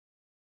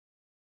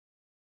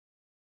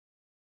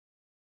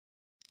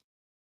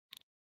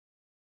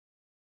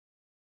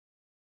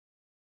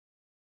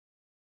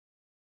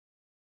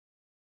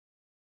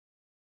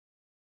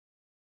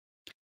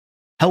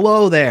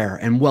Hello there,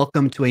 and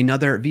welcome to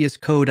another VS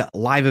Code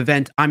live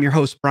event. I'm your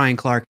host, Brian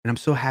Clark, and I'm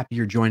so happy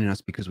you're joining us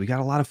because we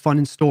got a lot of fun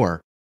in store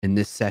in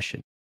this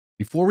session.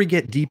 Before we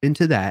get deep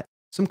into that,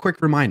 some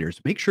quick reminders.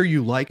 Make sure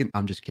you like and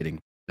I'm just kidding.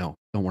 No,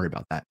 don't worry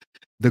about that.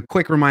 The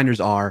quick reminders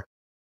are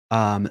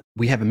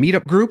we have a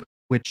meetup group,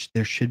 which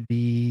there should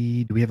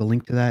be. Do we have a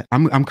link to that?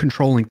 I'm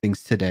controlling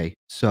things today,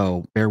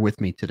 so bear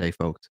with me today,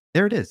 folks.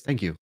 There it is.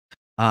 Thank you.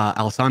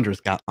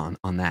 Alessandra's got on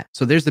that.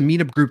 So there's the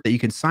meetup group that you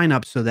can sign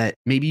up so that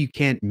maybe you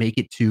can't make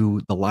it to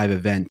the live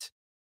event,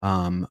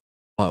 um,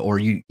 or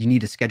you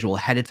need to schedule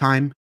ahead of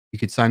time. You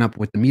could sign up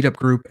with the meetup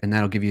group, and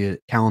that'll give you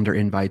calendar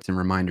invites and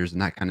reminders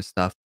and that kind of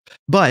stuff.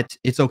 But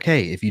it's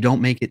okay if you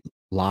don't make it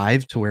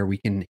live to where we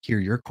can hear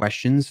your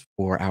questions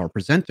for our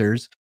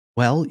presenters.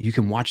 Well, you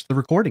can watch the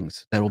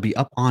recordings that will be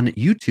up on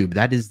YouTube.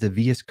 That is the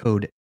VS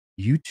Code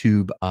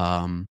YouTube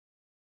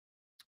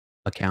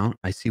account.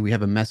 I see we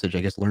have a message.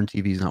 I guess Learn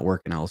TV is not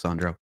working,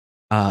 Alessandro.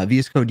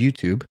 VS Code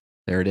YouTube.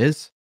 There it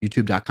is.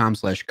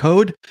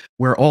 YouTube.com/code,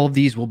 where all of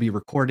these will be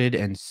recorded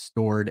and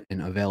stored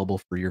and available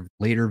for your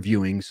later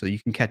viewing so you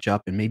can catch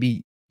up. And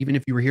maybe even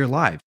if you were here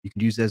live, you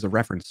could use it as a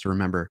reference to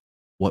remember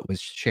what was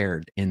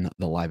shared in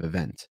the live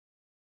event.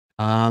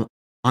 Uh,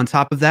 on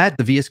top of that,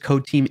 the VS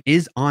Code team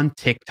is on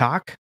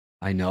TikTok.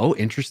 I know,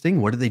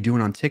 interesting. What are they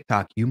doing on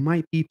TikTok? You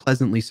might be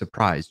pleasantly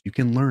surprised. You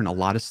can learn a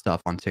lot of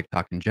stuff on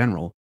TikTok in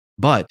general,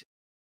 but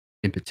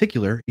in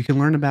particular, you can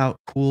learn about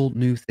cool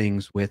new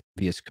things with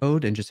VS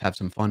Code and just have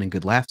some fun and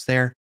good laughs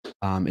there.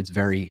 It's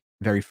very,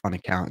 very fun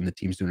account, and the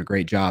team's doing a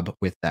great job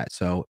with that.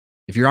 So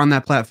if you're on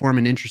that platform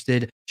and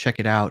interested, check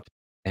it out,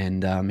 and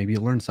maybe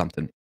you'll learn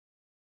something.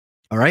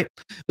 All right.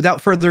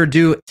 Without further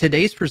ado,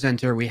 today's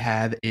presenter we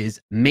have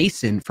is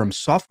Mason from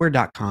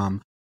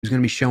software.com, who's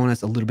going to be showing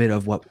us a little bit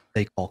of what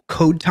they call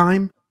code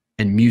time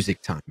and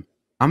music time.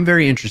 I'm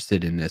very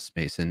interested in this,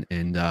 Mason,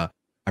 and I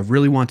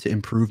really want to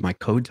improve my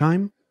code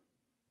time.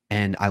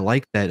 And I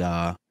like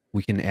that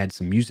we can add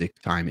some music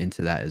time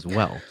into that as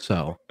well.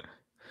 So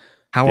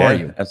how are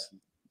you?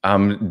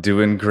 I'm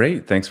doing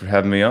great. Thanks for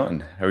having me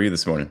on. How are you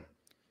this morning?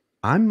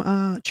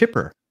 I'm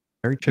chipper,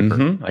 very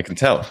chipper. I can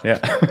tell. Yeah.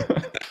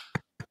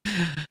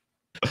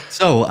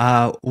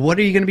 So what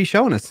are you going to be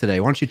showing us today?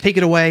 Why don't you take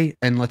it away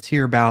and let's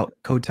hear about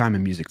code time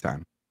and music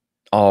time.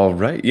 All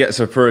right. Yeah.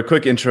 So for a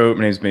quick intro,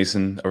 my name is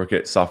Mason. I work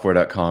at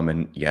software.com.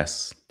 And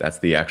yes, that's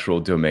the actual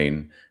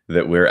domain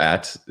that we're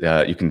at.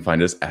 You can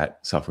find us at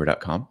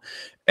software.com.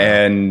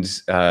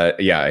 And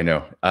yeah, I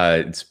know.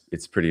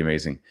 It's pretty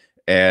amazing.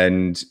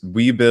 And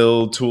we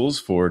build tools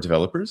for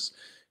developers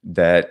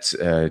that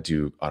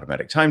do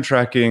automatic time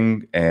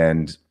tracking.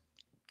 And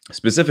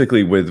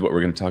specifically with what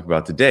we're going to talk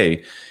about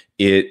today,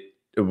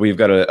 we've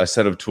got a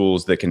set of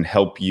tools that can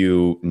help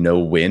you know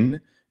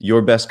when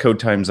your best code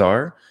times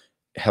are,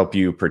 help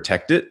you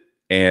protect it,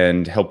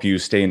 and help you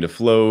stay into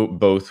flow,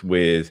 both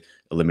with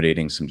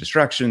eliminating some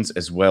distractions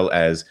as well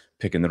as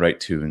picking the right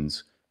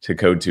tunes to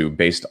code to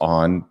based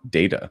on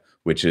data,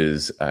 which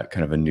is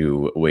kind of a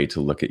new way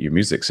to look at your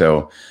music.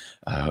 So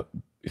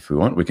if we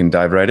want, we can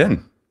dive right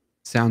in.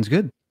 Sounds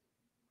good.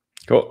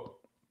 Cool.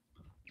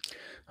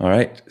 All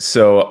right.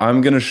 So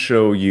I'm going to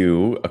show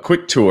you a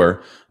quick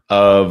tour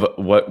of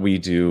what we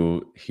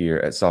do here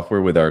at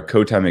Software with our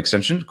code time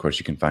extension. Of course,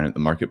 you can find it in the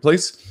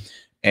marketplace.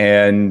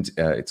 And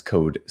it's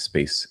code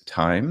space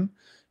time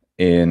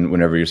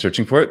whenever you're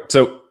searching for it.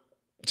 So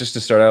just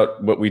to start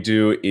out, what we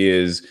do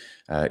is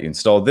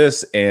install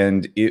this,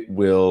 and it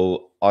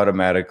will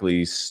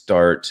automatically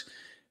start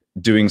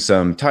doing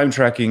some time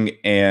tracking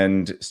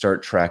and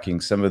start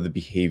tracking some of the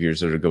behaviors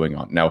that are going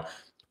on. Now,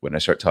 when I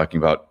start talking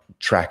about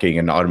tracking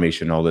and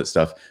automation and all that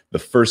stuff, the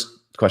first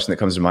question that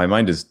comes to my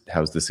mind is,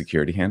 how's the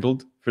security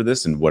handled for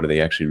this, and what are they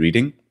actually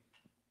reading?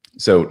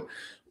 So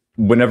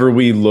whenever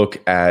we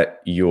look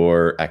at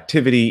your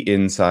activity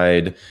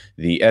inside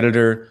the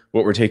editor,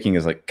 what we're taking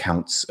is like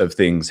counts of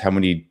things, how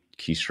many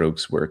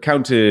keystrokes were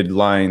counted,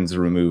 lines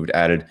removed,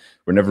 added.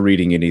 We're never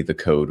reading any of the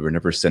code. We're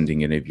never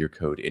sending any of your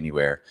code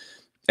anywhere.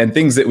 And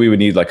things that we would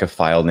need, like a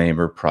file name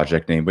or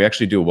project name, we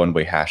actually do a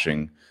one-way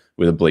hashing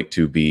with a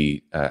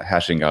Blake2B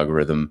hashing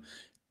algorithm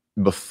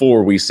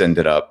before we send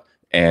it up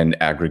and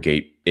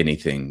aggregate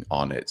anything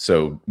on it.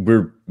 So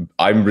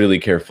I'm really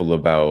careful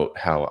about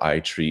how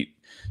I treat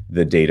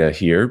the data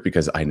here,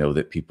 because I know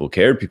that people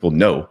care. People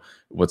know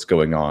what's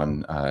going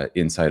on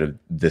inside of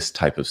this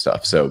type of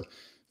stuff. So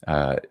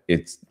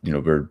it's,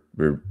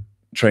 we're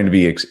trying to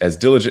be as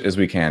diligent as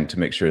we can to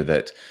make sure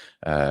that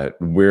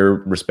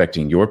we're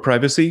respecting your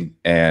privacy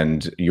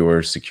and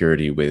your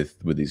security with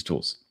these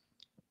tools.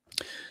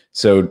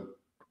 So,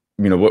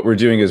 what we're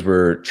doing is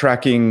we're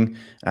tracking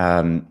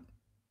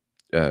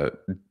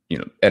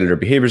editor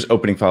behaviors,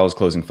 opening files,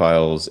 closing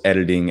files,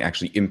 editing,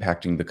 actually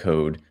impacting the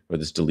code,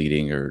 whether it's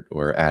deleting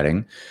or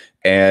adding.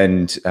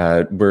 And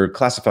we're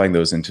classifying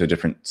those into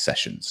different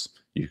sessions,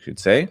 you could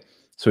say.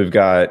 So we've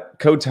got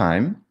code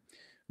time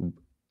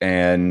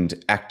and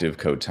active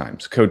code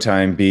times. Code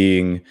time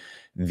being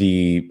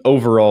the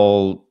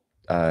overall,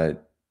 and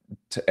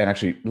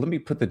actually, let me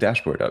put the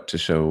dashboard up to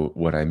show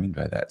what I mean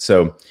by that.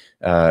 So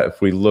if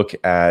we look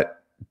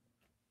at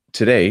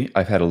today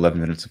I've had 11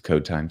 minutes of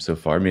code time so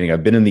far, meaning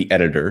I've been in the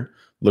editor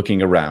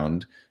looking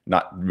around,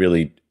 not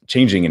really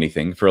changing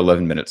anything for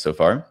 11 minutes so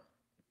far.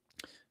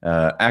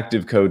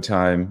 Active code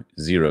time,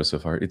 0 so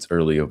far. It's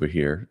early over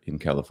here in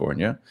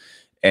California.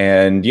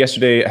 And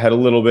yesterday I had a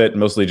little bit,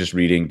 mostly just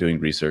reading, doing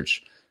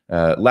research.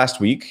 Last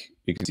week,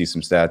 you can see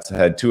some stats. I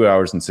had 2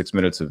 hours and 6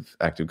 minutes of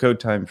active code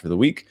time for the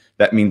week.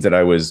 That means that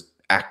I was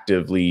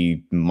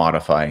actively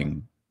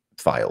modifying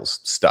files,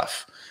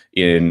 stuff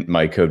in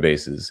my code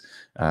bases.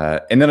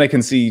 And then I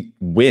can see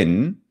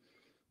when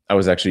I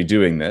was actually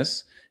doing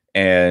this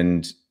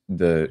and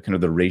the kind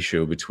of the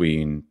ratio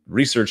between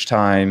research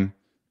time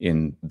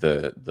in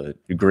the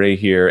gray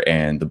here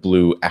and the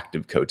blue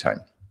active code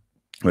time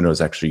when I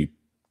was actually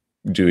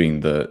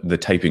doing the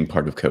typing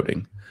part of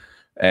coding.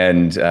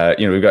 And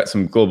we've got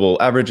some global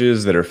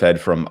averages that are fed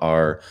from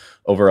our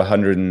over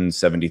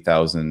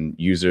 170,000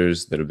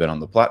 users that have been on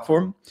the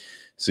platform.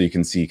 So you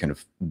can see kind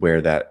of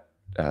where that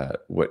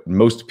what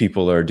most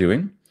people are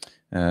doing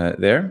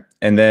there.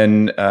 And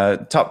then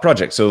top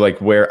projects, so like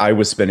where I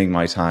was spending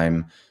my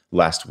time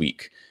last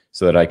week,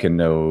 so that I can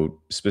know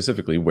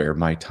specifically where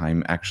my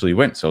time actually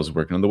went. So I was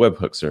working on the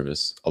webhook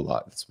service a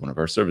lot. It's one of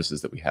our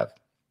services that we have.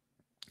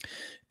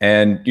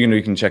 And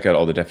you can check out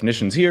all the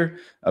definitions here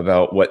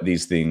about what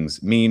these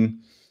things mean.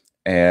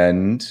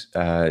 And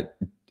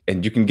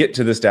you can get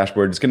to this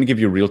dashboard. It's going to give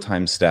you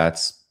real-time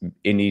stats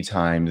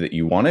anytime that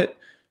you want it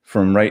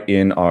from right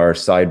in our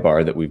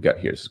sidebar that we've got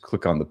here. So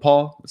click on the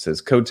paw. It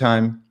says code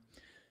time.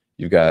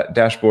 You've got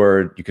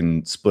dashboard. You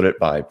can split it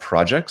by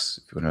projects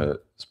if you want to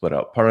split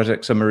out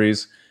project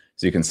summaries.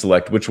 So you can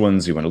select which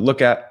ones you want to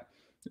look at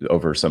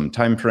over some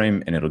time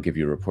frame, and it'll give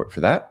you a report for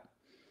that.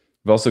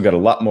 We've also got a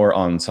lot more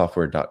on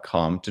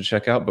software.com to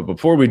check out. But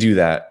before we do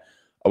that,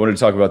 I wanted to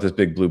talk about this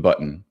big blue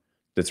button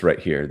that's right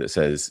here that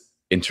says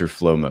enter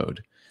flow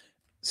mode.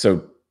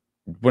 So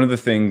one of the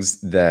things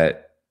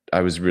that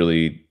I was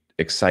really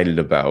excited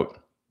about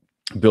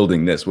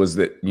building this was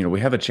that,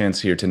 we have a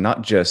chance here to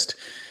not just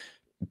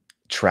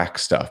track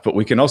stuff, but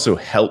we can also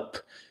help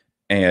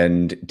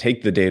and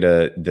take the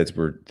data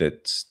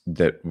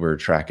that we're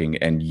tracking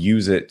and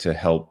use it to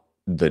help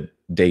the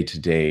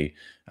day-to-day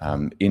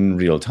in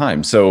real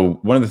time. So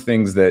one of the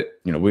things that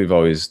we've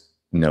always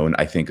known,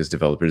 I think, as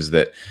developers,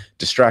 that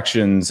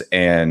distractions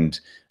and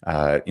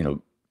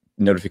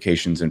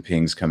notifications and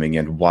pings coming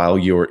in while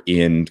you're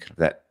in kind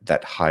of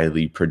that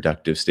highly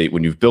productive state,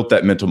 when you've built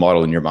that mental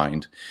model in your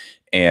mind,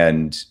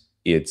 and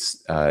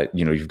it's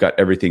you've got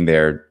everything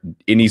there,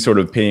 any sort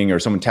of ping or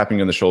someone tapping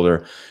you on the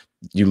shoulder,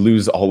 you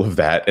lose all of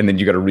that, and then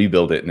you got to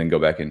rebuild it and then go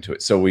back into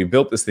it. So we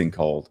built this thing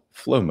called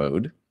flow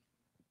mode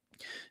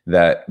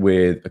that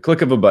with a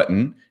click of a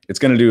button, it's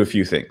going to do a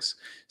few things.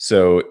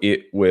 So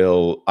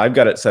I've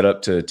got it set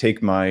up to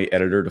take my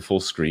editor to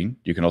full screen.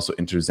 You can also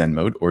enter Zen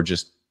mode or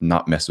just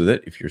not mess with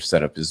it if your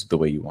setup is the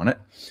way you want it.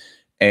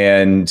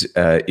 And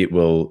it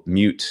will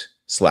mute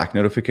Slack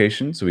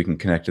notifications, so we can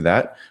connect to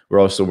that.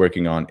 We're also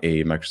working on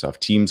a Microsoft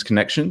Teams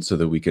connection so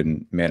that we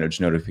can manage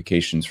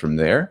notifications from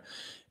there.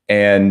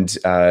 And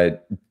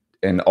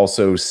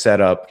also set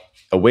up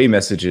away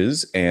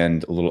messages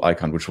and a little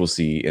icon, which we'll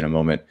see in a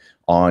moment,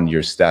 on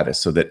your status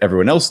so that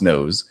everyone else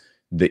knows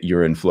that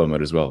you're in flow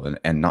mode as well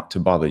and not to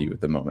bother you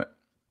at the moment.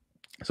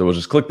 So we'll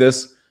just click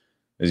this.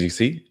 As you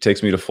see, it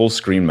takes me to full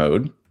screen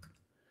mode.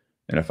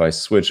 And if I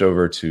switch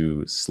over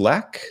to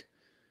Slack,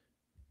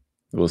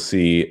 we'll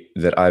see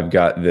that I've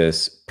got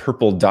this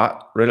purple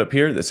dot right up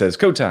here that says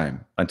code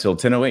time until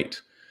 10:08.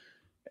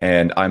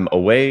 And I'm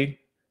away.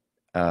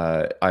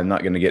 I'm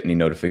not going to get any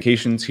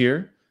notifications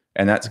here,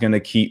 and that's going to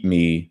keep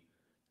me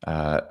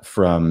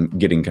from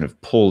getting kind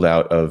of pulled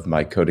out of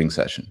my coding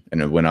session.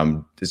 And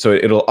so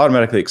it'll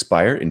automatically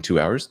expire in 2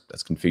 hours.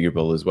 That's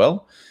configurable as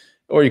well.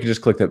 Or you can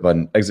just click that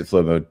button, exit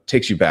flow mode,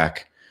 takes you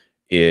back.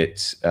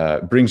 It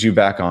brings you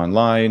back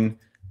online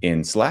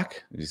in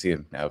Slack. As you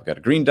see, now I've got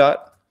a green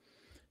dot,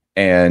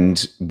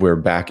 and we're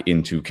back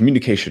into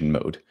communication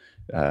mode,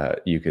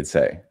 you could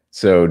say.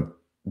 So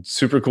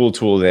super cool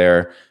tool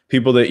there.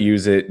 People that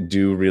use it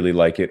do really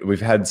like it. We've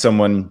had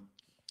someone,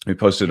 we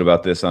posted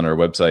about this on our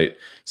website,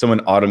 someone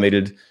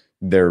automated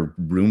their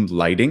room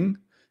lighting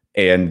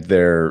and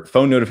their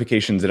phone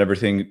notifications and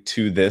everything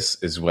to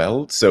this as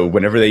well. So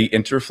whenever they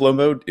enter flow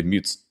mode, it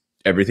mutes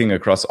everything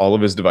across all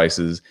of his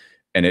devices,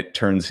 and it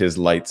turns his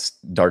lights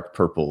dark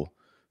purple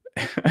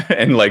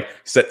and like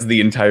sets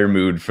the entire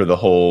mood for the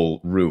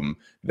whole room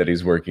that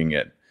he's working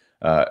in,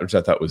 which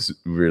I thought was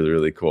really,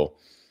 really cool.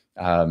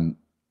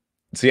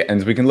 So yeah,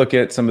 and we can look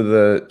at some of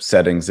the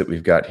settings that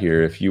we've got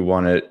here. If you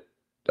want it,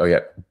 oh yeah,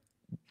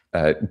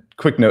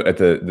 quick note at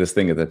this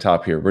thing at the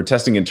top here. We're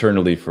testing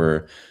internally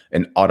for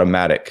an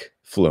automatic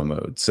flow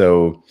mode.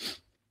 So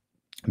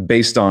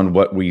based on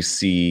what we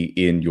see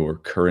in your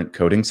current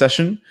coding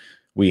session,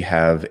 we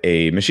have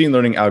a machine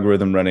learning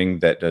algorithm running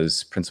that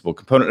does principal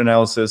component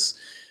analysis,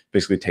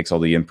 basically takes all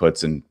the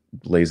inputs and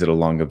lays it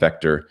along a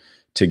vector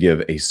to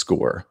give a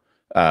score.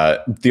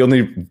 The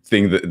only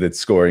thing that's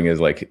scoring is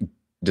like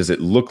does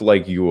it look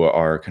like you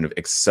are kind of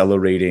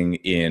accelerating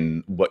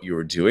in what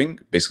you're doing?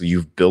 Basically,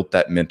 you've built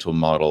that mental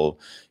model.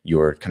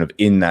 You're kind of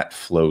in that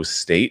flow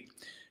state.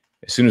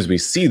 As soon as we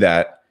see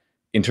that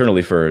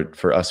internally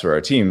for us, for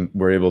our team,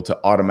 we're able to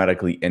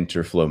automatically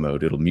enter flow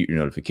mode. It'll mute your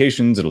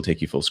notifications. It'll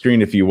take you full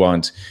screen if you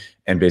want.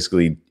 And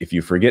basically, if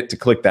you forget to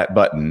click that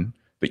button,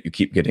 but you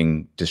keep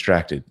getting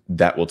distracted,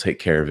 that will take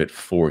care of it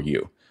for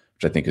you,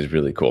 which I think is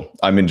really cool.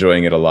 I'm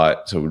enjoying it a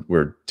lot. So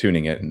we're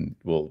tuning it, and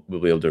we'll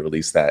be able to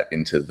release that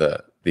into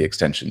the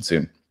extension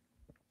soon.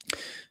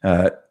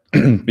 But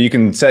you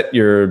can set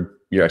your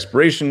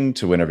expiration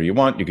to whenever you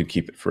want. You could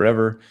keep it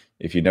forever.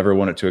 If you never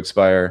want it to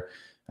expire,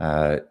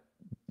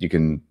 you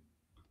can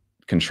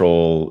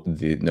control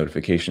the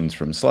notifications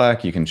from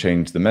Slack. You can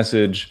change the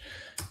message.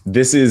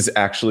 This is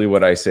actually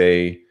what I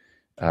say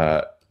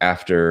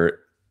after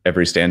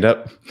every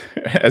stand-up.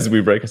 As we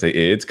break, I say,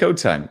 it's code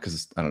time,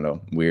 because, I don't know,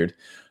 weird.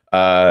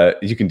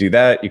 You can do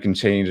that. You can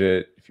change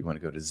it. If you want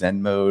to go to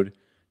Zen mode,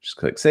 just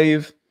click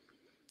save.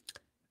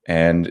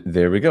 And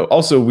there we go.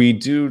 Also, we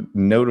do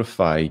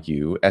notify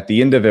you at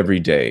the end of every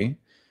day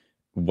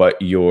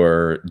what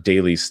your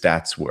daily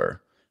stats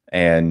were.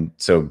 And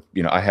so,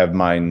 I have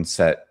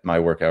my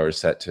work hours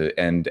set to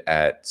end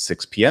at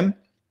 6 p.m.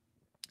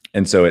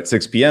 And so at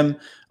 6 p.m.,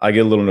 I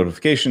get a little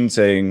notification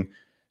saying,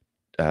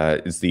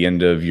 it's the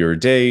end of your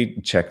day,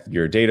 check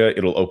your data.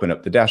 It'll open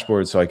up the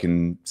dashboard so I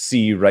can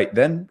see right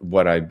then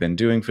what I've been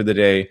doing for the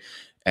day.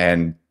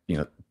 And,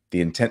 the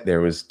intent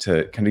there was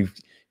to kind of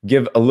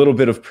give a little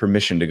bit of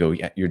permission to go,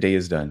 yeah, your day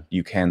is done.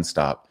 You can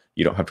stop.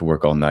 You don't have to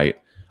work all night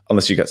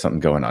unless you got something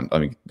going on. I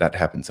mean, that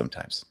happens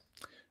sometimes,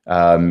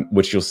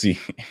 which you'll see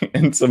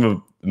in some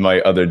of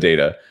my other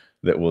data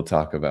that we'll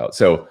talk about.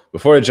 So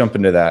before I jump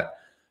into that,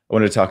 I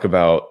want to talk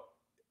about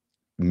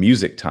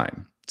music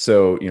time.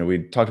 So,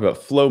 we talked about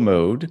flow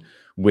mode,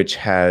 which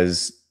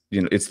has,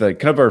 it's like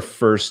kind of our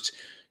first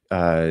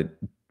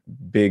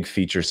big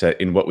feature set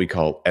in what we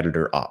call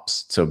editor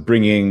ops. So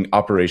bringing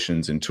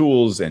operations and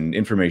tools and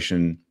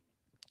information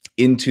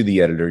into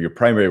the editor, your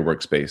primary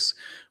workspace,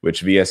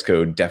 which VS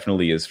Code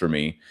definitely is for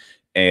me.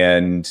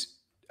 And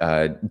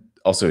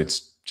also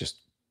it's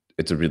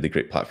a really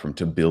great platform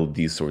to build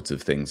these sorts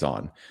of things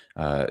on.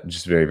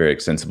 Just very, very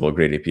extensible,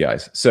 great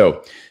APIs.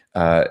 So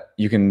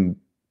you can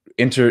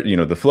enter,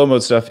 the flow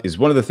mode stuff is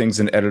one of the things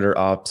in editor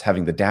ops,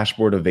 having the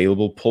dashboard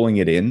available, pulling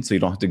it in so you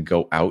don't have to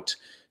go out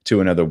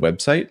to another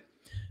website.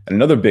 And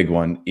another big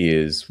one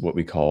is what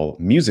we call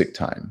music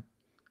time.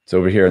 So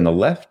over here on the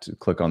left,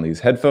 click on these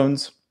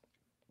headphones,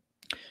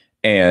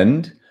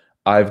 and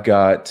I've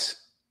got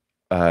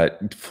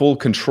full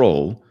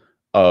control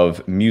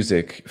of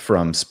music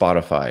from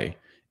Spotify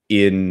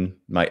in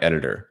my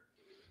editor.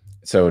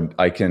 So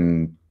I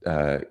can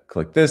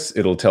click this.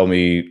 It'll tell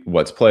me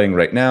what's playing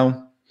right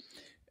now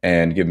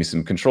and give me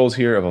some controls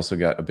here. I've also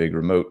got a big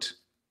remote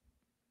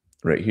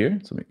right here.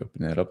 So let me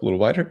open that up a little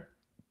wider.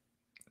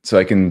 So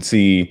I can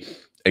see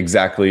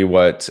exactly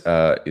what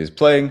is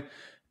playing,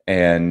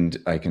 and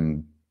I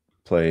can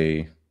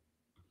play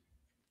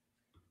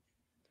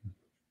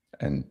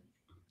and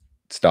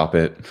stop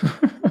it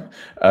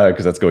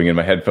because that's going in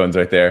my headphones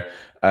right there.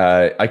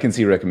 I can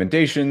see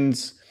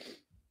recommendations.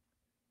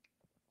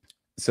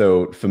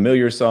 So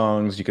familiar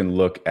songs, you can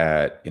look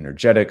at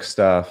energetic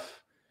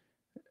stuff.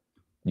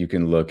 You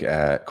can look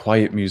at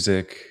quiet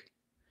music.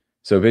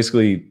 So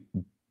basically,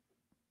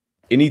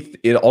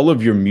 all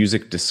of your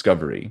music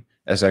discovery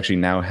is actually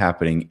now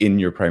happening in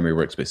your primary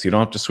workspace. So you don't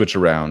have to switch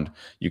around.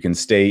 You can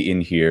stay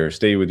in here,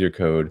 stay with your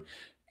code,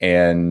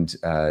 and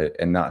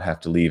not have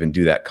to leave and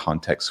do that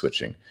context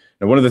switching.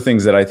 Now, one of the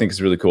things that I think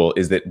is really cool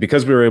is that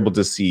because we were able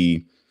to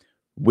see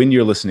when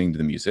you're listening to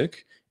the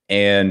music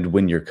and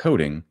when you're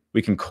coding,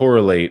 we can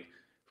correlate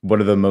what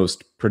are the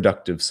most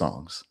productive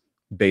songs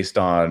based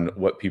on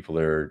what people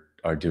are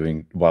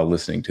doing while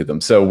listening to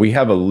them. So we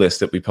have a list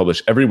that we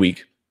publish every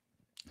week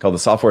called the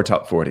Software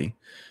Top 40.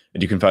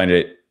 And you can find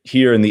it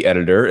here in the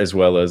editor as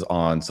well as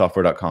on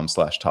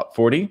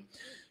software.com/top40.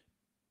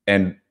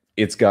 And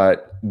it's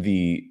got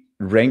the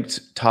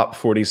ranked top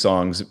 40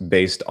 songs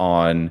based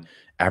on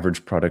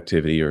average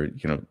productivity or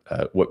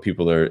what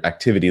people are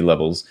activity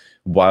levels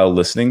while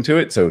listening to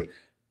it. So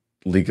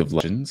League of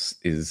Legends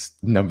is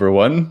number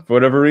one for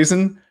whatever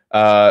reason.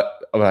 Well,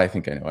 I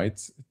think I know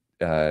it's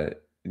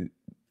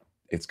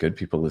good.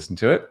 People listen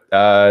to it.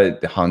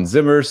 Hans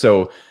Zimmer.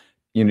 So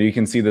you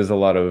can see there's a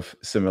lot of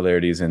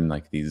similarities in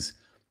like these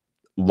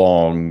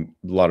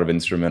lot of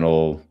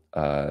instrumental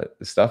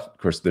stuff. Of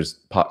course, there's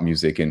pop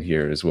music in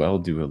here as well,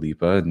 Dua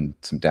Lipa and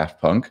some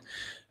Daft Punk.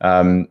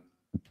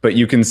 But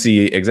you can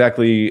see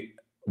exactly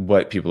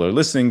what people are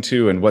listening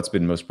to and what's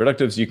been most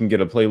productive. So you can get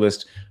a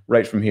playlist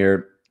right from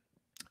here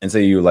and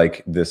say you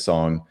like this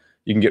song.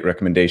 You can get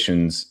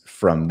recommendations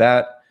from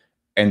that.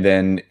 And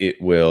then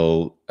it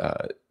will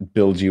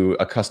build you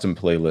a custom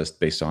playlist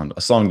based on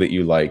a song that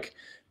you like.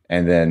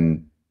 And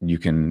then you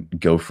can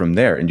go from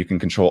there and you can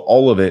control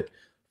all of it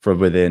from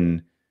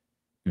within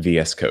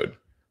VS Code,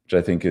 which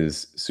I think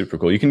is super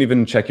cool. You can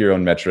even check your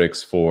own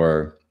metrics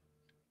for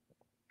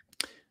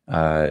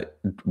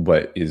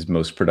what is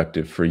most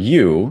productive for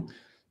you.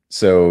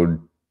 So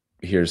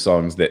here's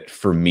songs that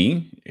for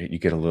me, you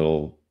get a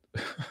little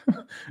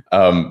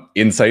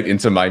insight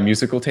into my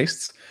musical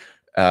tastes.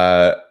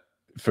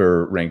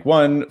 For rank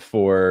 1,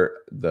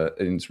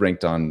 it's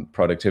ranked on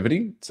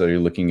productivity. So you're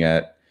looking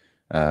at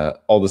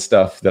all the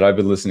stuff that I've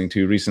been listening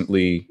to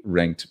recently,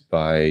 ranked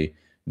by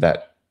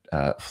that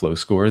flow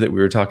score that we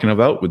were talking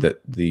about with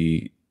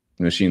the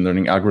machine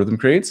learning algorithm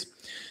creates.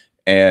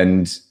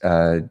 And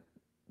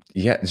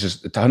yeah, it's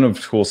just a ton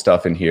of cool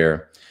stuff in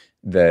here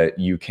that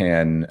you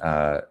can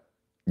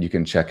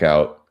check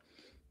out.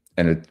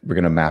 And we're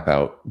going to map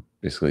out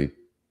basically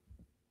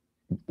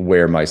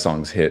where my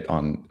songs hit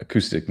on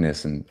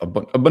acousticness and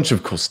a bunch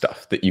of cool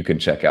stuff that you can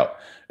check out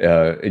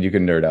and you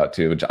can nerd out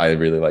too, which I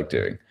really like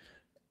doing.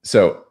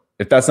 So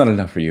if that's not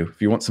enough for you,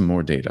 if you want some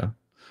more data,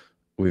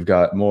 we've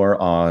got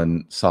more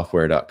on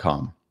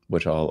software.com,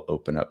 which I'll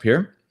open up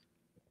here.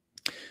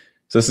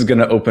 So this is going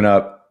to open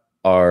up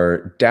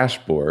our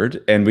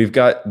dashboard, and we've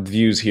got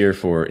views here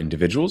for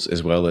individuals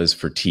as well as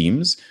for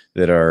teams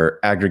that are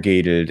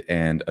aggregated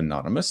and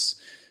anonymous.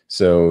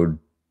 So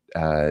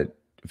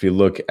if you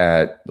look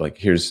at, like,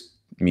 here's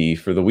me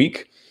for the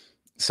week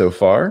so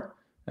far,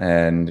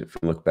 and if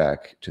we look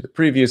back to the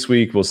previous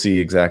week, we'll see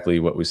exactly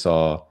what we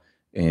saw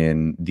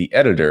in the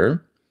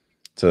editor.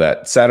 So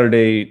that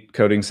Saturday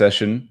coding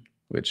session,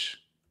 which,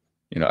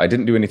 I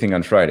didn't do anything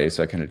on Friday,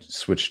 so I kind of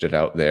switched it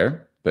out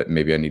there, but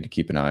maybe I need to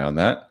keep an eye on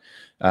that.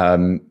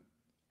 And,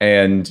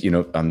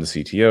 I'm the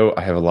CTO.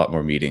 I have a lot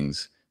more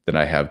meetings than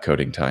I have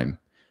coding time.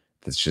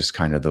 That's just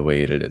kind of the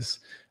way it is.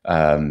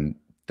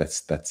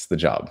 That's the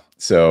job.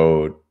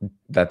 So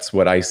that's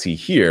what I see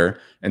here.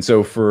 And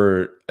so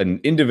for an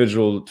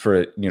individual,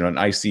 for an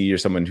IC or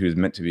someone who's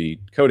meant to be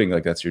coding,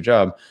 like that's your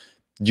job,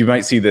 you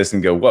might see this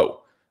and go,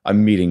 whoa,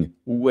 I'm meeting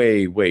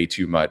way, way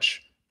too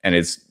much, and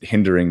it's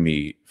hindering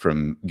me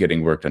from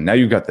getting work done. Now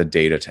you've got the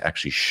data to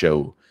actually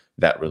show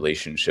that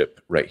relationship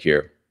right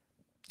here.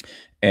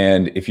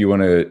 And if you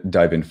want to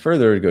dive in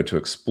further, go to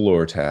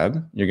Explore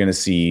tab, you're going to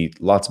see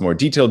lots more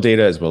detailed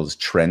data as well as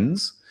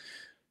trends.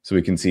 So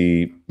we can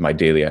see my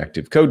daily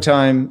active code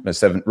time, my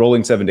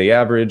rolling 7-day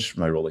average,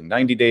 my rolling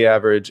 90-day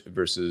average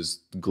versus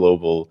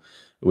global,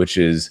 which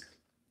is,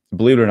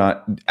 believe it or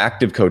not,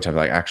 active code time,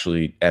 like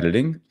actually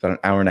editing, about an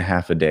hour and a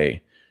half a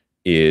day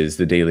is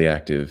the daily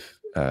active,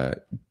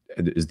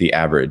 is the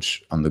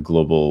average on the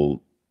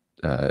global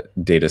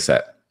data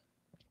set.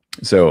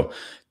 So,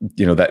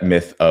 that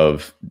myth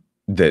of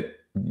that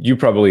you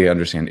probably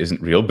understand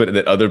isn't real, but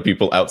that other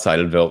people outside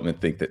of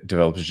development think that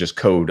developers just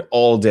code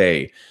all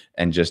day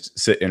and just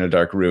sit in a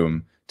dark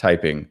room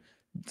typing.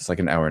 It's like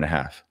an hour and a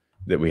half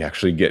that we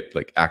actually get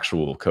like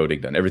actual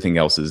coding done. Everything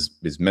else is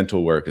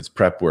mental work, it's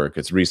prep work,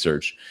 it's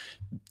research.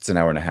 It's an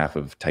hour and a half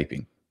of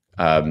typing.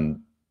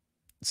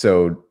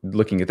 So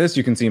looking at this,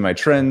 you can see my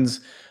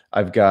trends.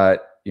 I've got,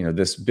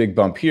 this big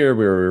bump here.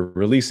 We were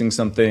releasing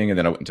something, and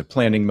then I went into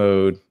planning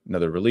mode,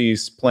 another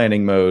release,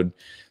 planning mode.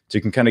 So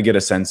you can kind of get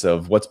a sense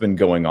of what's been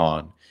going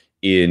on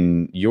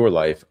in your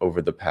life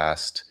over the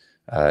past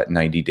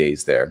 90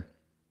 days there.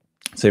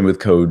 Same with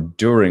code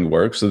during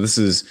work. So this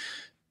is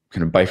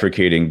kind of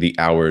bifurcating the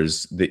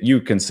hours that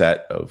you can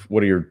set of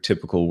what are your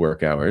typical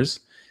work hours,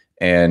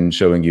 and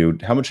showing you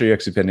how much are you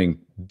actually spending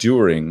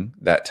during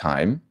that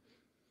time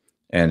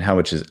and how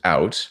much is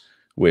out,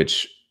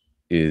 which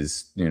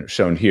is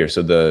shown here.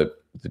 So the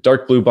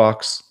dark blue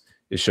box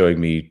is showing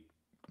me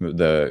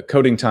the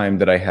coding time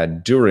that I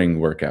had during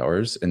work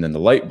hours, and then the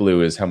light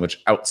blue is how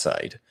much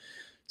outside.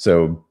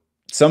 So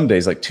some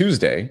days, like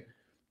Tuesday,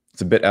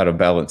 it's a bit out of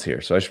balance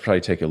here. So I should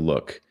probably take a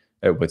look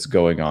at what's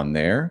going on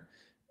there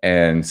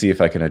and see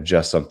if I can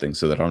adjust something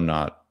so that I'm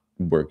not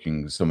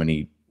working so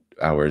many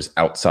hours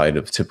outside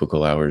of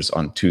typical hours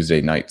on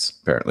Tuesday nights,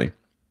 apparently.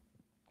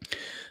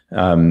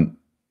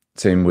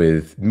 Same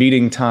with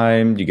meeting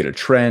time. You get a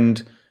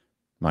trend.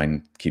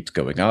 Mine keeps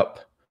going up.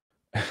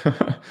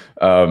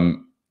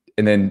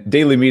 And then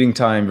daily meeting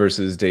time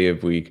versus day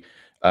of week.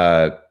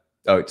 By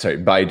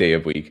day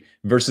of week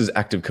versus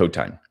active code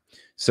time.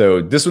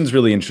 So this one's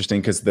really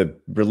interesting because the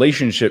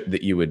relationship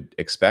that you would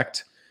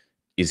expect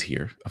is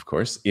here, of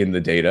course, in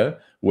the data,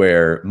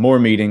 where more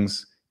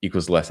meetings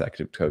equals less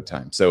active code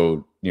time.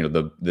 So,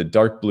 the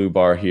dark blue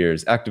bar here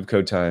is active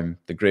code time.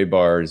 The gray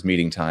bar is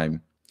meeting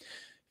time.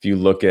 If you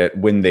look at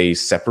when they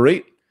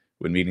separate,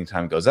 when meeting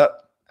time goes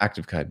up,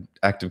 active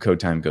code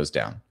time goes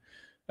down.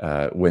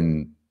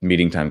 When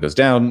meeting time goes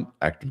down,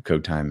 active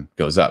code time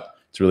goes up.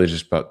 It's really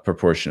just about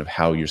proportion of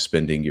how you're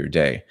spending your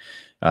day.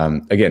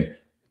 Again,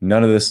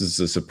 none of this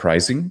is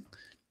surprising,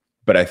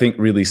 but I think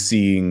really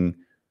seeing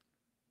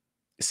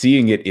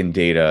it in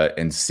data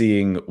and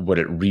seeing what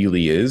it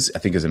really is, I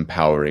think is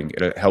empowering.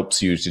 It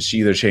helps you to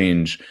either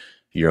change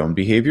your own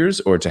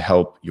behaviors or to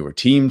help your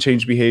team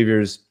change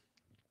behaviors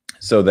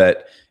so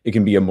that it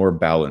can be a more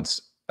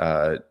balanced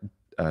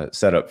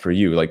setup for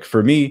you. Like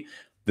for me,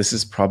 this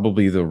is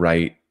probably the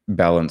right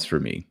balance for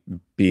me.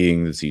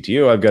 Being the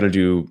CTO, I've got to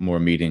do more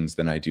meetings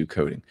than I do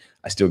coding.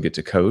 I still get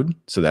to code,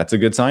 so that's a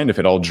good sign. If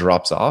it all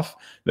drops off,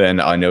 then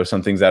I know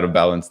something's out of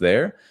balance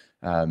there.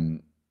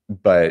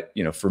 But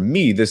for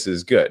me, this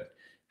is good.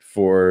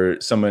 For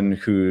someone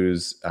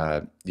who's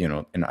an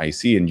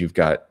IC and you've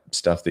got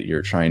stuff that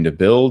you're trying to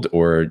build,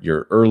 or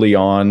you're early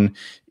on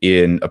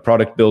in a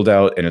product build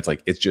out and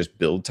it's just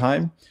build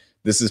time,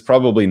 this is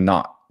probably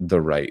not the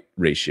right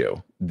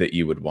ratio that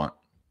you would want.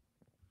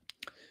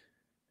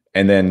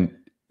 And then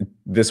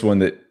this one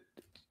that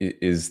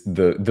is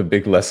the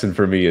big lesson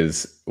for me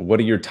is,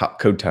 what are your top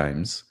code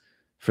times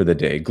for the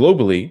day?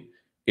 Globally,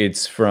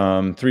 it's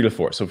from 3 to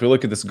 4. So if we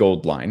look at this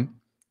gold line,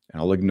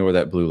 and I'll ignore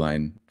that blue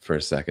line for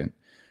a second.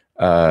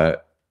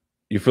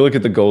 If we look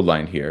at the gold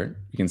line here,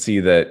 you can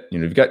see that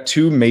you've got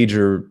two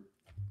major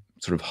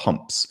sort of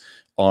humps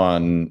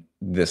on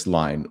this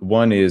line.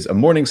 One is a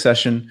morning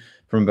session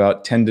from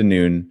about 10 to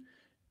noon,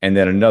 and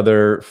then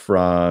another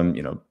from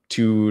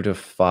 2 to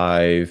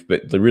 5,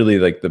 but really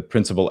the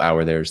principal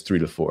hour there is 3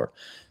 to 4.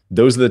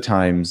 Those are the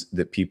times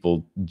that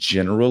people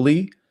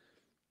generally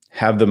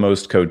have the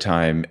most code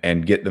time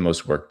and get the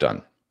most work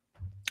done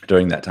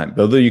during that time.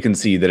 Although you can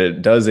see that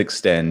it does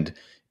extend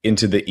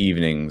into the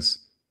evenings,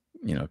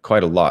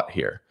 quite a lot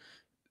here.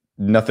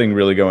 Nothing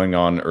really going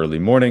on early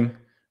morning.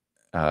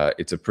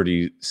 It's a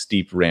pretty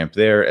steep ramp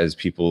there as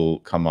people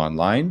come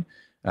online,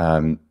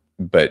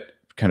 but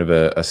kind of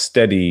a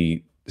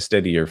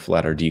steadier,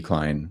 flatter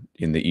decline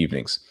in the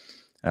evenings.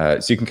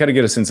 So you can kind of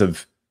get a sense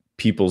of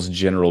people's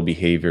general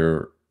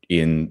behavior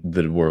in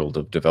the world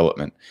of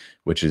development,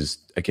 which is,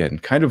 again,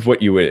 kind of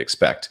what you would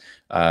expect.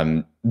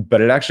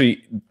 But it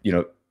actually,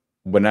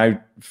 when I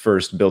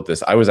first built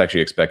this, I was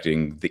actually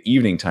expecting the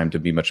evening time to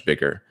be much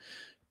bigger,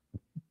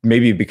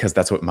 maybe because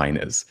that's what mine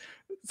is.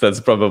 So that's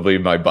probably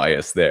my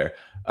bias there.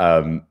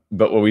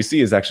 But what we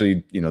see is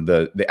actually,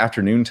 the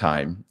afternoon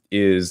time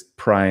is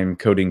prime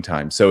coding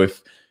time. So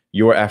if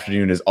your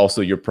afternoon is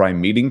also your prime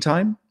meeting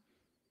time,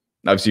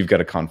 obviously you've got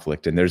a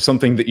conflict, and there's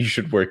something that you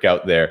should work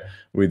out there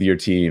with your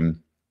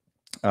team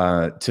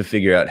to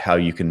figure out how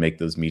you can make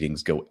those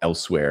meetings go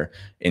elsewhere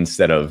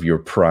instead of your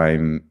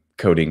prime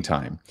coding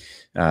time.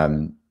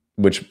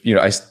 Which,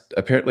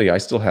 apparently I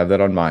still have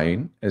that on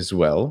mine as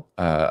well.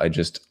 I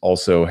just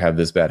also have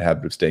this bad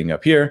habit of staying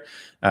up here.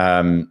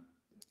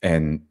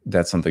 And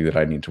that's something that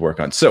I need to work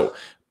on. So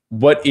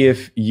what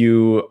if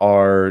you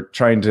are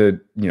trying to,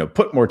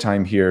 put more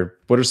time here?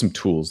 What are some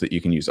tools that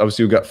you can use?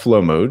 Obviously, we've got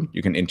flow mode.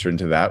 You can enter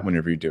into that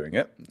whenever you're doing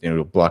it.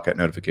 It'll block out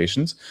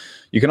notifications.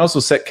 You can also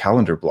set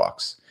calendar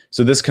blocks.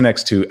 So this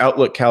connects to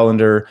Outlook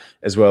Calendar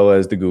as well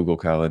as the Google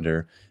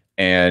Calendar.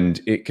 And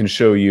it can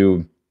show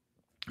you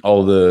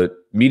all the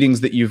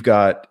meetings that you've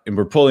got. And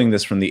we're pulling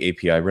this from the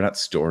API. We're not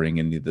storing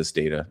any of this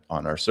data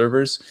on our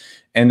servers.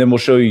 And then we'll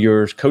show you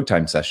your code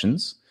time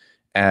sessions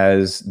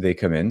as they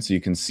come in. So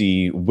you can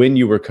see when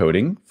you were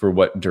coding for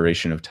what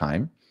duration of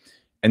time.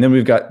 And then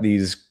we've got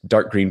these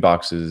dark green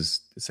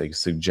boxes. It's like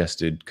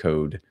suggested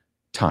code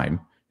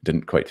time.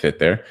 Didn't quite fit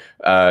there.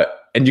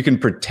 And you can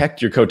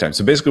protect your code time.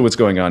 So basically what's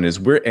going on is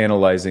we're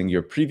analyzing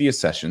your previous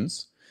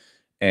sessions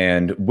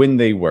and when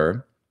they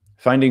were,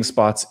 finding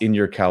spots in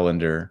your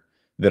calendar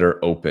that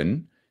are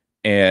open,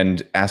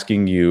 and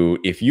asking you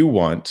if you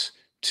want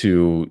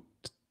to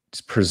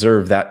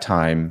preserve that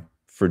time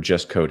for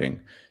just coding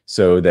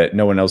so that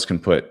no one else can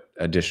put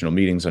additional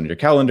meetings on your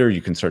calendar.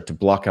 You can start to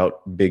block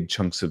out big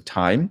chunks of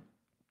time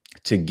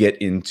to get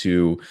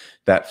into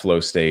that flow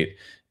state,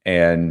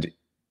 and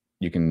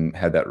you can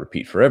have that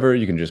repeat forever.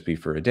 You can just be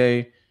for a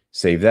day,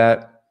 save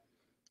that,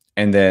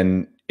 and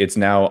then it's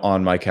now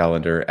on my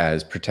calendar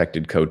as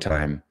protected code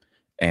time,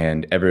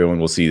 and everyone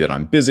will see that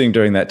I'm busy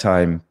during that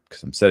time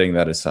because I'm setting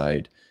that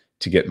aside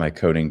to get my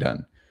coding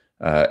done.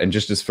 And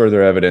just as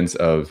further evidence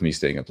of me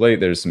staying up late,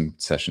 there's some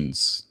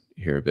sessions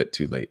here a bit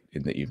too late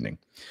in the evening.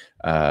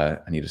 I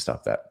need to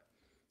stop that.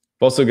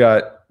 I've also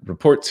got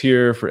reports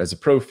here as a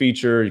pro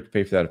feature. You can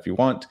pay for that if you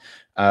want.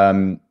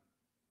 And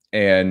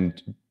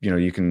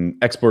you can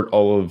export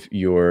all of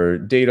your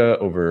data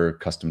over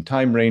custom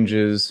time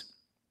ranges.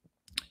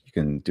 You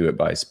can do it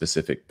by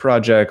specific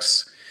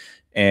projects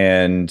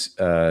and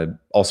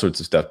all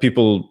sorts of stuff.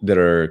 People that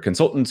are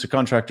consultants or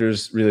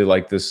contractors really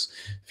like this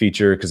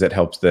feature because it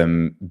helps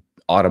them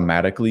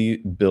automatically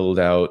build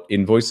out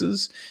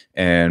invoices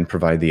and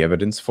provide the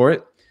evidence for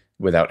it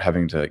without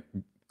having to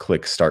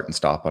click start and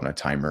stop on a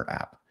timer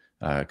app,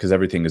 because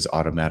everything is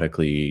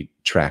automatically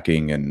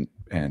tracking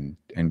and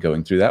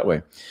going through that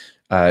way.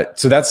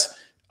 So that's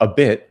a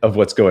bit of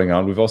what's going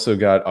on. We've also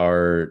got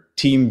our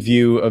team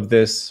view of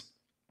this.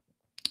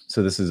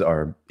 So this is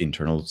our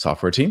internal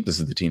software team. This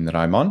is the team that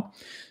I'm on.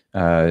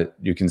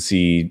 You can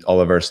see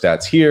all of our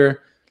stats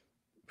here.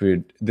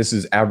 This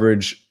is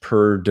average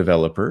per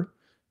developer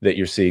that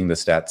you're seeing the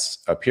stats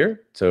up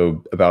here.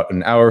 So about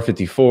an hour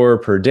 54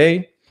 per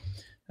day.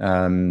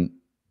 And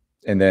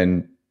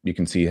then you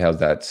can see how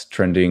that's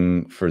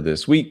trending for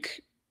this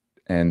week.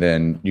 And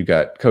then you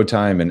got code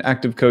time and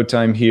active code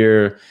time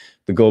here,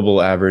 the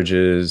global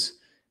averages,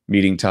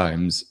 meeting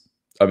times.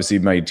 Obviously,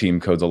 my team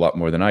codes a lot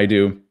more than I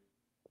do.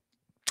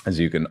 as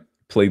you can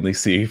plainly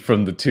see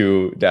from the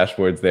two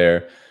dashboards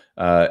there.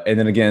 And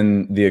then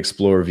again, the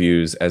explore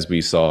views, as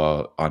we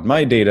saw on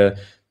my data,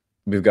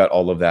 we've got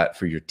all of that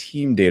for your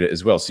team data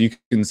as well. So you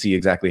can see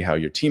exactly how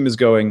your team is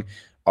going.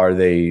 Are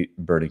they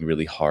burning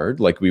really hard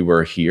like we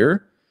were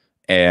here?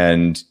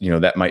 And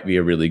that might be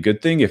a really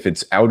good thing. If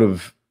it's out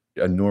of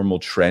a normal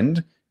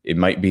trend, it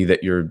might be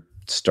that you're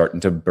starting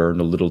to burn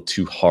a little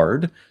too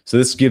hard. So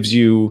this gives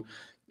you,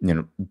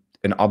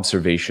 an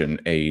observation,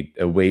 a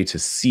way to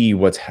see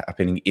what's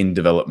happening in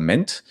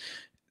development,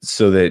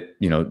 so that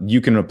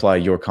you can apply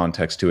your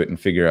context to it and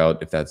figure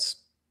out if that's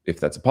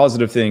a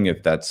positive thing,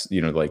 if that's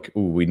like,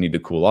 ooh, we need to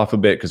cool off a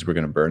bit because we're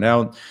going to burn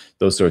out,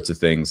 those sorts of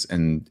things,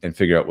 and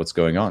figure out what's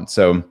going on.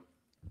 So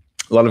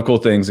a lot of cool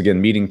things.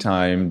 Again, meeting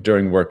time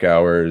during work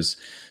hours,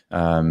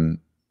 all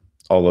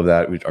of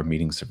that. Our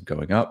meetings are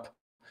going up.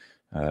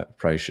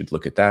 Probably should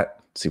look at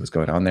that, see what's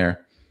going on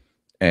there.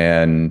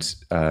 And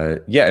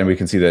and we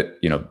can see that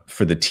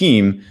for the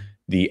team,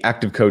 the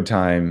active code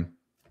time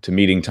to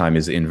meeting time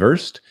is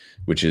inversed,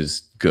 which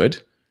is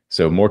good.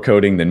 So more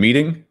coding than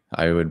meeting.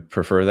 I would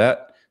prefer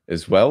that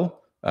as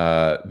well.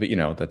 But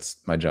that's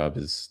my job,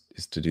 is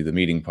to do the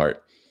meeting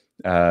part.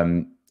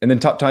 And then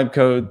top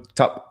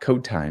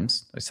code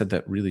times. I said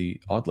that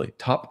really oddly.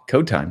 Top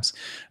code times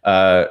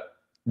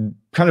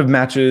kind of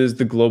matches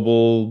the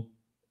global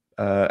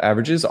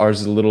averages.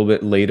 Ours is a little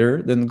bit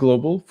later than the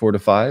global, 4 to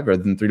 5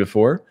 rather than 3 to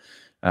 4.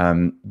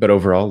 But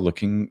overall,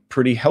 looking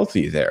pretty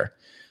healthy there.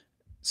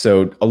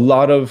 So a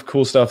lot of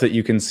cool stuff that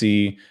you can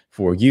see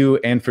for you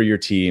and for your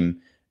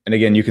team. And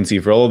again, you can see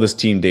for all of this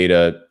team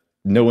data,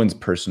 no one's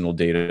personal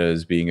data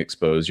is being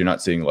exposed. You're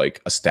not seeing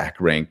like a stack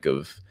rank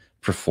of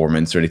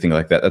performance or anything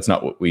like that. That's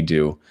not what we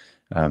do.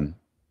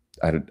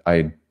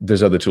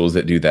 There's other tools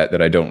that do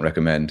that I don't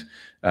recommend.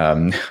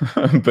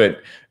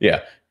 But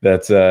yeah,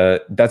 that's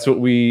what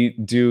we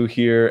do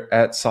here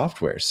at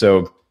Software.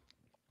 So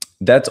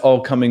that's all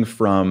coming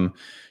from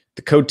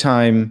the code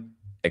time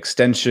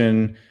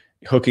extension,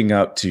 hooking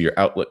up to your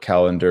Outlook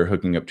calendar,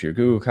 hooking up to your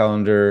Google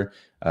Calendar,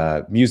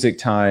 music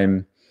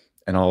time,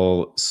 and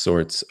all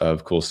sorts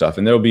of cool stuff.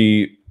 And there'll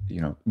be,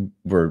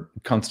 we're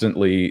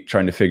constantly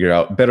trying to figure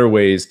out better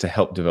ways to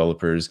help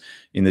developers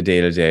in the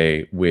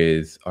day-to-day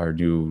with our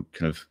new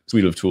kind of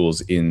suite of tools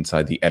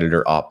inside the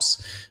editor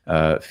ops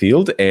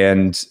field.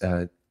 And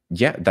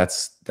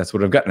that's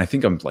what I've got. And I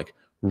think I'm like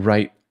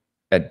right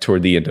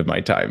toward the end of my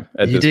time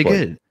at this point. You did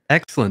good.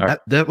 Excellent. Right.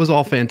 That was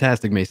all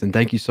fantastic, Mason.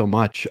 Thank you so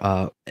much.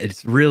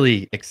 It's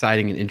really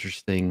exciting and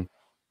interesting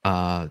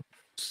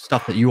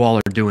stuff that you all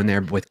are doing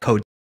there with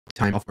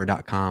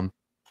CodeTimeSoftware.com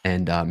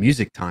and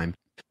Music Time.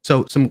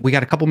 So we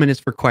got a couple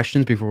minutes for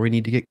questions before we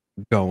need to get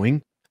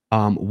going.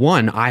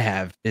 One I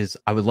have is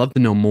I would love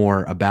to know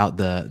more about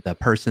the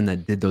person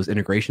that did those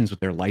integrations with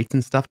their lights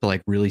and stuff to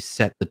like really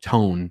set the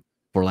tone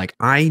for like,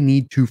 I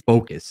need to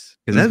focus,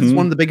 because that's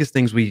one of the biggest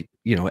things we,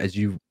 as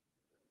you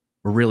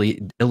were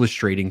really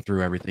illustrating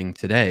through everything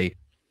today,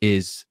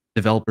 is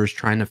developers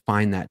trying to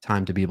find that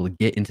time to be able to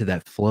get into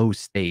that flow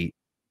state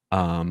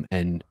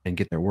and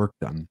get their work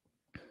done.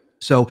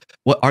 So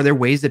what are there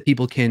ways that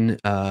people can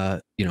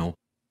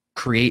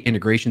create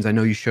integrations? I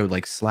know you showed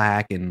like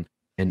Slack and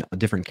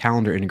different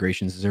calendar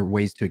integrations. Is there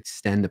ways to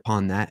extend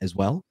upon that as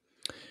well?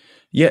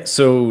 Yeah,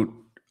 so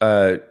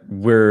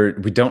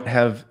we don't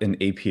have an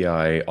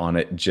API on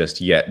it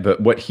just yet,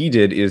 but what he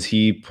did is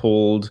he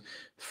pulled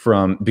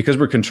from, because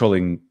we're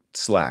controlling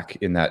Slack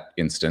in that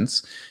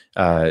instance,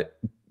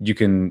 you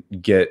can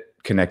get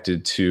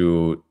connected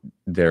to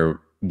their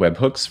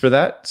webhooks for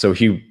that. So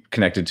he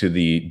connected to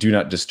the do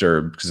not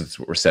disturb, because that's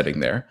what we're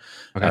setting there,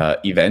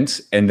 event,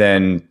 and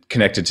then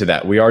connected to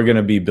that. We are going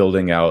to be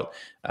building out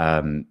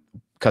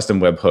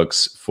custom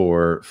webhooks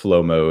for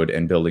flow mode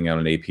and building out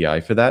an API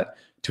for that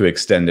to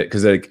extend it.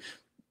 Because like,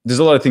 there's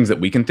a lot of things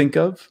that we can think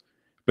of,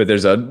 but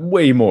there's a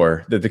way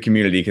more that the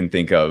community can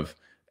think of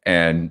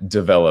and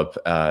develop.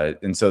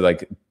 And so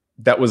like,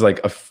 that was like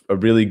a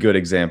really good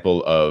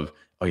example of,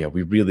 oh yeah,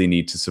 we really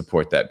need to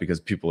support that because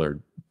people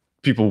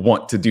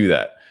want to do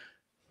that.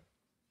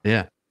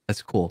 Yeah,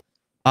 that's cool.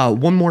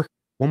 One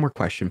more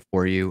question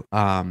for you.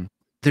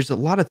 There's a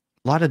lot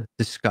of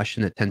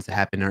discussion that tends to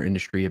happen in our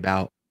industry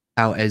about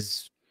how,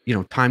 as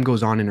time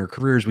goes on in our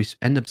careers, we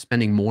end up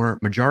spending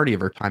majority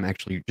of our time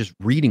actually just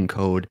reading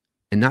code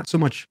and not so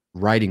much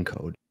writing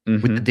code.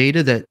 With the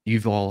data that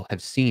you've all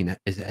have seen,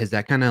 has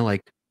that kind of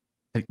like,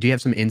 do you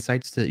have some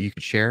insights that you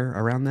could share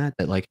around that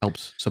like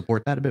helps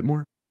support that a bit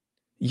more?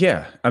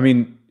 Yeah, I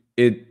mean,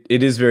 it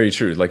is very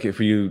true. Like if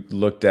you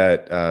looked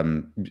at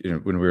when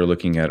we were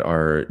looking at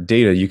our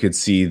data, you could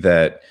see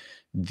that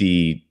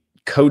the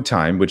code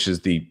time, which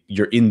is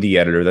you're in the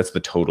editor, that's the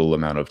total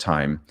amount of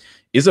time,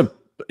 is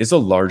a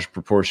large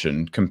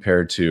proportion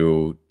compared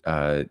to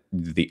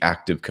the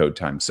active code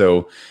time.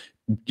 So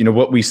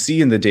what we see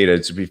in the data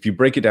is, if you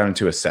break it down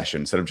into a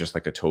session instead of just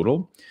like a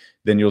total,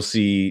 then you'll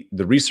see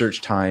the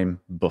research time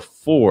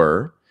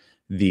before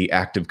the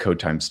active code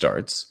time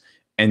starts.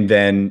 And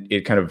then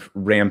it kind of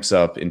ramps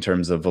up in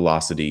terms of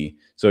velocity.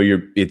 So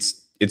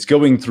it's it's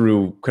going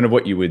through kind of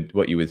what you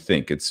would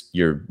think. It's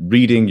you're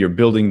reading, you're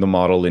building the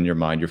model in your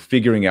mind, you're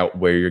figuring out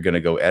where you're going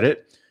to go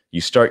edit.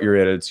 You start your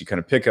edits, you kind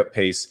of pick up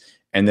pace,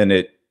 and then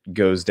it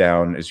goes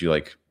down as you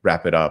like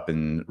wrap it up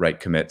and write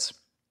commits.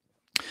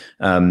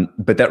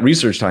 But that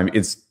research time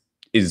is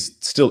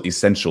still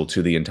essential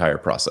to the entire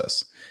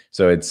process.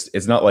 So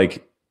it's not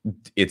like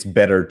it's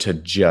better to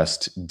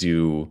just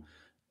do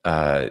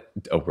we're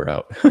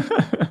out.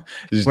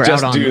 We're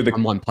out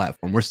on one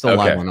platform. We're still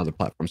live on another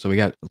platform, so we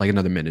got like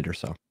another minute or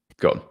so.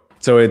 Cool.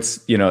 So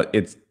it's, you know,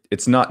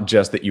 it's not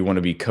just that you want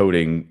to be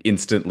coding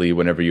instantly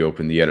whenever you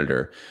open the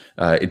editor.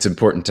 It's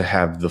important to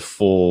have the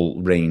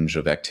full range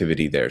of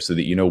activity there so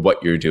that you know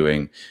what you're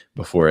doing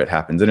before it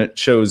happens, and it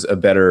shows a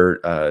better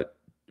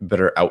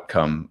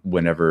outcome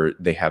whenever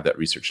they have that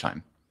research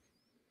time.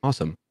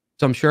 Awesome.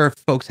 So I'm sure if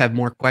folks have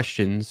more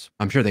questions,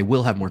 I'm sure they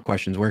will have more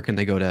questions. Where can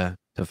they go to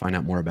find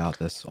out more about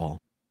this all?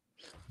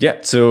 Yeah,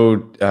 so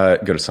go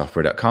to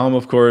software.com,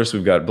 of course.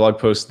 We've got blog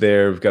posts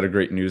there. We've got a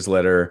great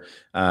newsletter.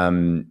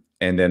 And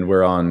then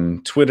we're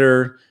on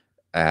Twitter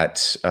at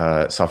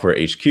Software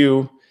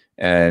HQ.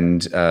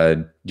 And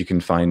you can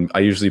find, I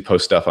usually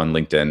post stuff on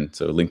LinkedIn.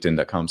 So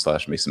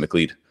linkedin.com/Mason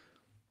McLeod.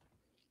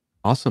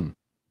 Awesome.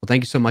 Well,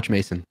 thank you so much,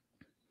 Mason.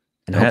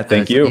 And yeah,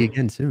 thank you. See you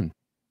again soon.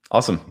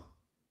 Awesome.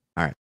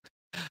 All right.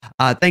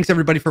 Thanks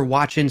everybody for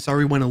watching. Sorry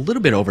we went a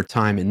little bit over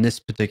time in this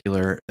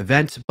particular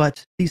event,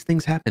 but these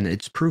things happen.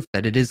 It's proof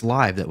that it is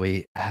live that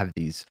we have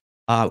these.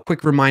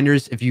 Quick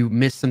reminders, if you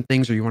missed some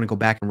things or you want to go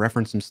back and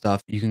reference some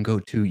stuff, you can go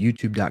to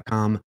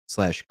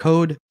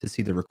youtube.com/code to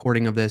see the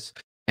recording of this.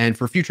 And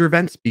for future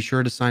events, be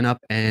sure to sign up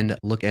and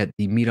look at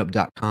the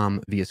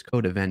meetup.com VS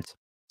Code event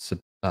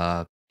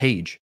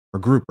page, or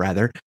group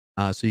rather,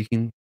 so you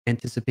can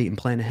anticipate and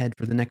plan ahead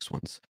for the next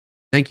ones.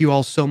 Thank you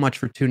all so much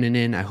for tuning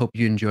in. I hope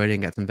you enjoyed it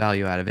and got some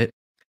value out of it.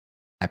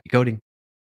 Happy coding.